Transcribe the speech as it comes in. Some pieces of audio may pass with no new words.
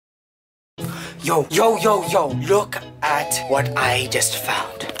Yo, look at what I just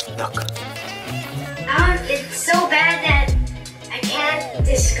found. Look. It's so bad that I can't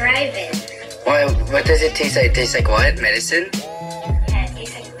describe it. What does it taste like? It tastes like what? Medicine? Yeah, it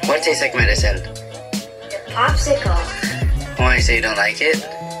tastes like medicine. What tastes like medicine? The popsicle. Why, so you don't like it?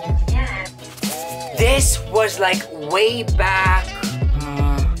 Yeah. This was like way back.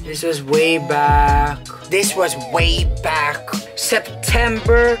 This was way back.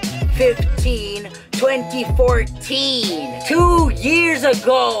 September 15, 2014. 2 years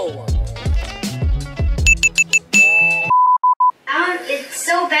ago. It's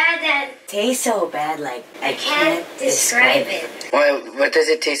so bad that Tastes so bad, like I can't describe it. What does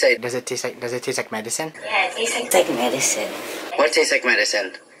it taste like? Does it taste like medicine? Yeah, it tastes It's like medicine. What tastes like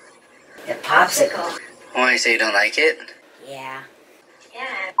medicine? The popsicle. Why, so you don't like it? Yeah.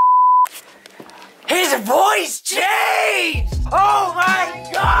 Yeah. His voice changed! Oh my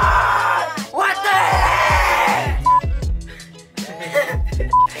god! What the heck?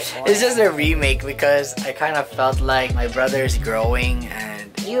 It's just a remake because I kind of felt like my brother's growing and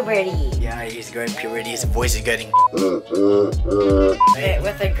Puberty. yeah, he's growing puberty. His voice is getting With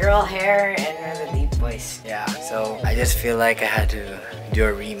the girl hair and with a deep voice. yeah. So I just feel like I had to do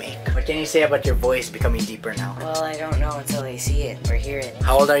a remake. What can you say about your voice becoming deeper now? Well, I don't know until I see it or hear it.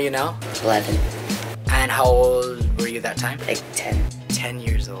 How old are you now? 11. And how old were you that time? Like 10. 10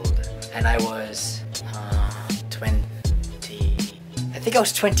 years old. And I was 20. I think I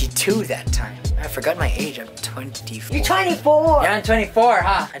was 22 that time. I forgot my age. I'm 24. You're 24! Yeah, I'm 24,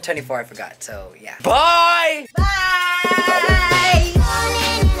 huh? I'm 24, I forgot. So, yeah. Bye! Bye!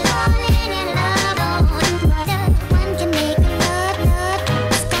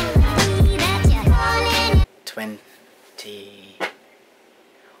 20.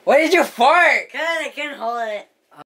 What did you fart? God, I can't hold it.